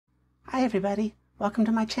Hi everybody, welcome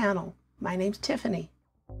to my channel. My name's Tiffany.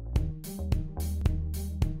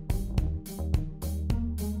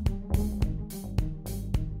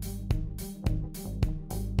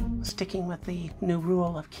 Sticking with the new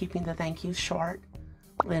rule of keeping the thank yous short,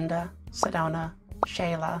 Linda, Sedona,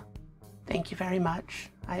 Shayla, thank you very much.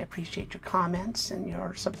 I appreciate your comments and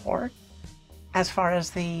your support. As far as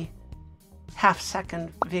the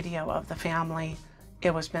half-second video of the family,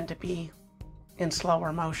 it was meant to be in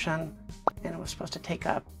slower motion, and it was supposed to take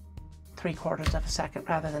up 3/4 of a second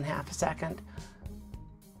rather than half a second.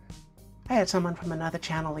 I had someone from another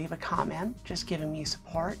channel leave a comment just giving me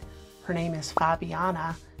support. Her name is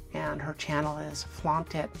Fabiana and her channel is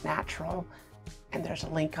Flauntit Natural, and there's a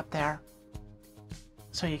link up there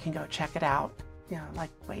so you can go check it out. You know,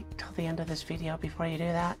 like, wait till the end of this video before you do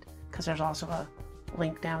that, because there's also a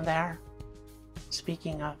link down there.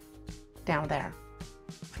 Speaking of down there,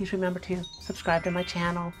 please remember to subscribe to my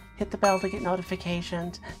channel, hit the bell to get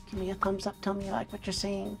notifications, give me a thumbs up, tell me you like what you're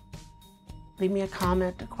seeing, leave me a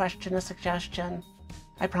comment, a question, a suggestion.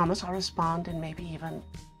 I promise I'll respond and maybe even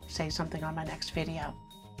say something on my next video.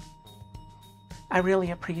 I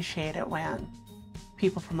really appreciate it when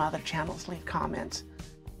people from other channels leave comments.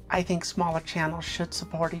 I think smaller channels should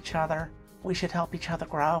support each other. We should help each other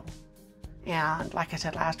grow. And like I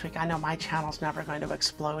said last week, I know my channel's never going to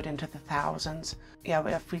explode into the thousands. Yeah,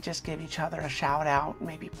 if we just give each other a shout out,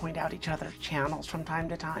 maybe point out each other's channels from time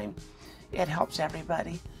to time, it helps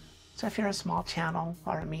everybody. So if you're a small channel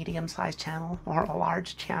or a medium-sized channel or a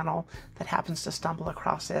large channel that happens to stumble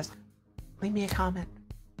across this, leave me a comment.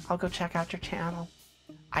 I'll go check out your channel.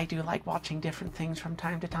 I do like watching different things from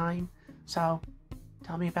time to time, so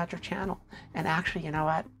tell me about your channel. And actually, you know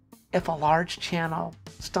what? If a large channel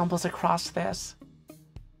stumbles across this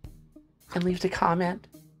and leaves a comment,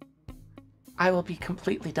 I will be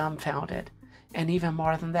completely dumbfounded. And even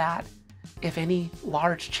more than that, if any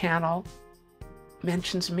large channel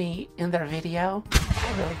mentions me in their video,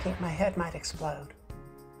 I really think my head might explode.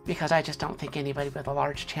 Because I just don't think anybody with a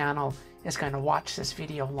large channel is going to watch this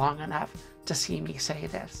video long enough to see me say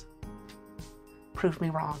this. Prove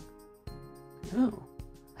me wrong. Ooh,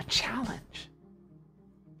 a challenge.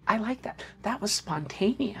 I like that. That was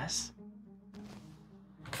spontaneous.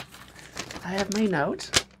 I have my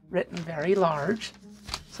notes written very large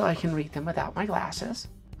so I can read them without my glasses.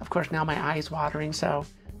 Of course, now my eye's watering, so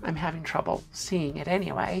I'm having trouble seeing it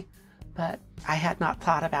anyway, but I had not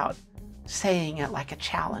thought about saying it like a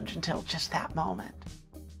challenge until just that moment.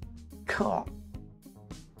 Cool.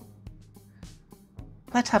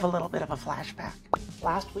 Let's have a little bit of a flashback.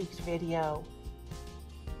 Last week's video,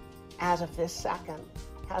 as of this second,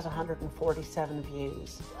 has 147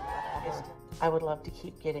 views. I would love to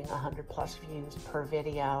keep getting 100+ views per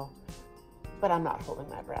video, but I'm not holding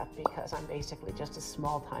my breath because I'm basically just a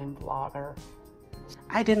small-time vlogger.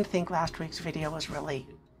 I didn't think last week's video was really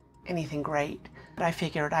anything great, but I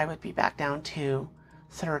figured I would be back down to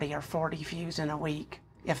 30 or 40 views in a week,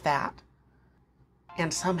 if that.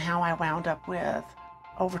 And somehow I wound up with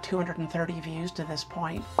over 230 views to this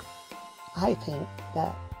point. I think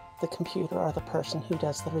that the computer or the person who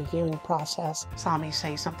does the reviewing process saw me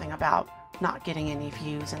say something about not getting any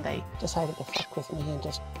views, and they decided to fuck with me and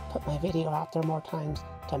just put my video out there more times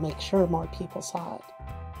to make sure more people saw it.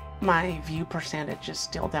 My view percentage is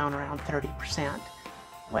still down around 30%,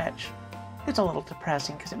 which is a little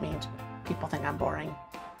depressing because it means people think I'm boring,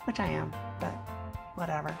 which I am, but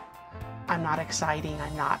whatever. I'm not exciting,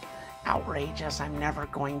 I'm not outrageous, I'm never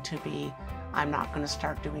going to be. I'm not going to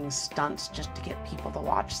start doing stunts just to get people to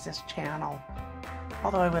watch this channel,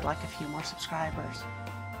 although I would like a few more subscribers.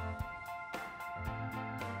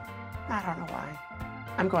 I don't know why.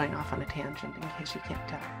 I'm going off on a tangent in case you can't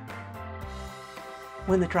tell.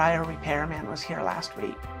 When the dryer repairman was here last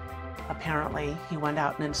week, apparently he went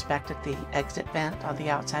out and inspected the exit vent on the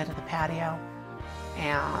outside of the patio,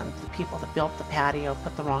 and the people that built the patio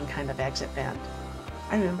put the wrong kind of exit vent.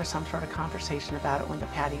 I remember some sort of conversation about it when the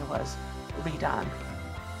patio was redone.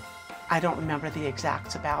 I don't remember the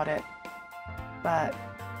exacts about it, but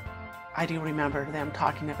I do remember them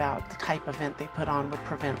talking about the type of vent they put on would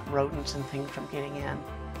prevent rodents and things from getting in.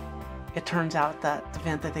 It turns out that the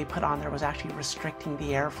vent that they put on there was actually restricting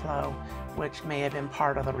the airflow, which may have been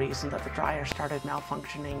part of the reason that the dryer started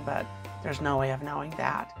malfunctioning, but there's no way of knowing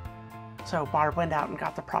that. So Barb went out and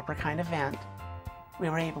got the proper kind of vent. We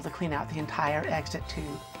were able to clean out the entire exit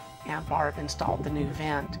tube, and Barb installed the new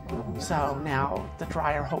vent. So now the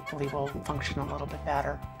dryer hopefully will function a little bit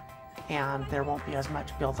better, and there won't be as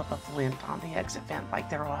much buildup of lint on the exit vent like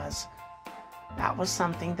there was. That was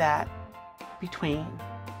something that between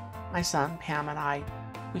my son, Pam, and I,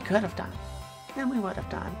 we could have done, and we would have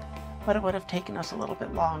done. but it would have taken us a little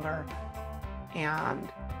bit longer. And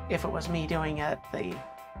if it was me doing it, the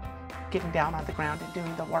getting down on the ground and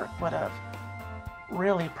doing the work would have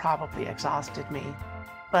really probably exhausted me.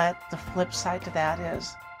 But the flip side to that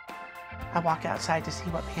is I walk outside to see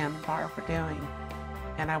what Pam and Barb are doing,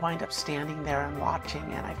 and I wind up standing there and watching,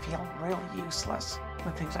 and I feel really useless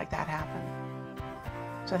when things like that happen.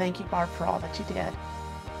 So thank you, Barb, for all that you did.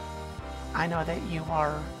 I know that you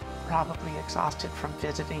are probably exhausted from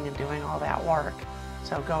visiting and doing all that work,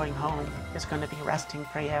 so going home is going to be resting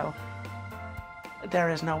for you. There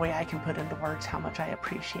is no way I can put into words how much I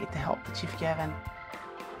appreciate the help that you've given,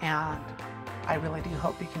 and I really do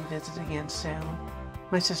hope you can visit again soon.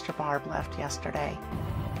 My sister Barb left yesterday.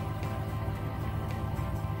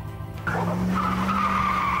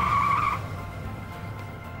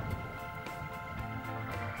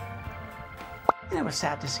 And it was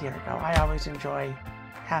sad to see her go. I always enjoy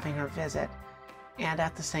having her visit, and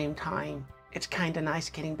at the same time, it's kind of nice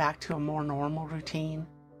getting back to a more normal routine.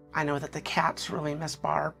 I know that the cats really miss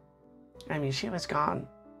Barb. I mean, she was gone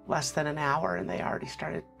less than an hour and they already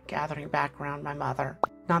started gathering back around my mother.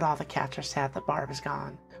 Not all the cats are sad that Barb is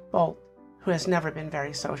gone. Bolt, who has never been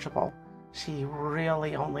very sociable, she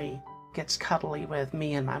really only gets cuddly with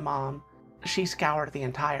me and my mom. She scoured the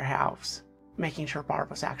entire house, making sure Barb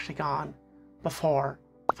was actually gone, before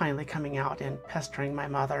finally coming out and pestering my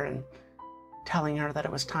mother and telling her that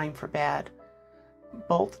it was time for bed.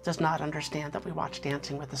 Bolt does not understand that we watch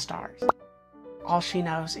Dancing with the Stars. All she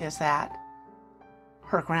knows is that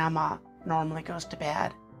her grandma normally goes to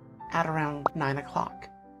bed at around 9 o'clock,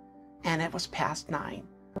 and it was past 9.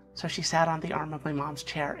 So she sat on the arm of my mom's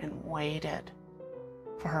chair and waited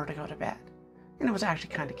for her to go to bed. And it was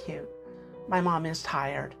actually kind of cute. My mom is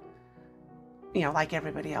tired, you know, like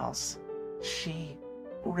everybody else. She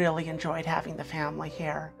really enjoyed having the family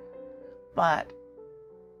here, but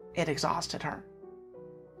it exhausted her.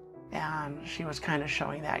 And she was kind of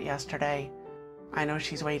showing that yesterday. I know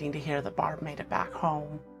she's waiting to hear that Barb made it back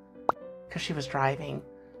home because she was driving.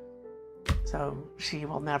 So she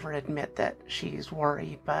will never admit that she's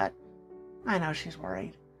worried, but I know she's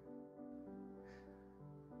worried.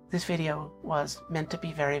 This video was meant to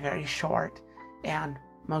be very, very short, and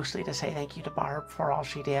mostly to say thank you to Barb for all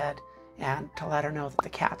she did, and to let her know that the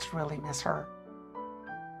cats really miss her.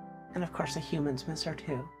 And of course the humans miss her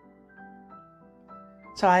too.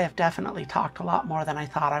 So I have definitely talked a lot more than I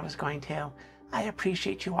thought I was going to. I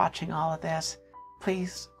appreciate you watching all of this.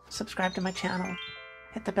 Please subscribe to my channel.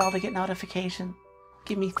 Hit the bell to get notification.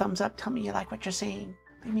 Give me a thumbs up. Tell me you like what you're seeing.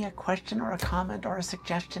 Leave me a question or a comment or a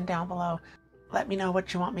suggestion down below. Let me know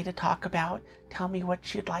what you want me to talk about. Tell me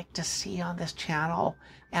what you'd like to see on this channel,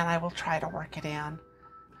 and I will try to work it in.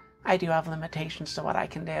 I do have limitations to what I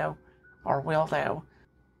can do, or will do.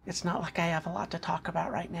 It's not like I have a lot to talk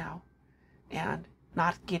about right now. And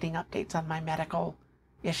not getting updates on my medical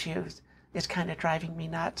issues is kind of driving me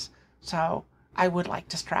nuts. So I would like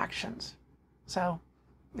distractions. So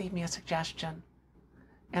leave me a suggestion,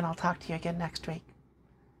 and I'll talk to you again next week.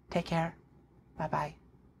 Take care. Bye-bye.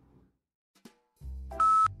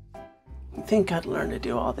 I think I'd learn to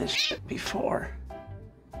do all this shit before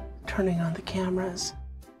turning on the cameras.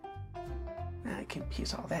 I can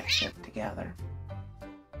piece all that shit together.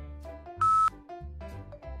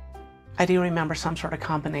 I do remember some sort of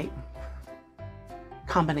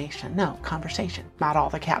conversation. Not all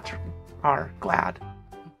the cats are glad.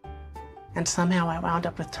 And somehow I wound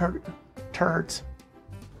up with turds.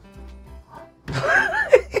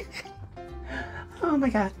 Oh my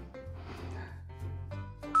god.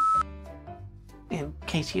 In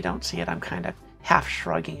case you don't see it, I'm kind of half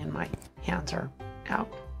shrugging and my hands are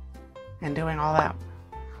out and doing all that.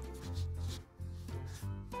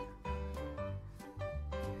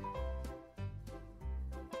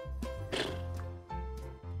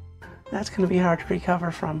 That's going to be hard to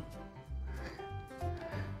recover from.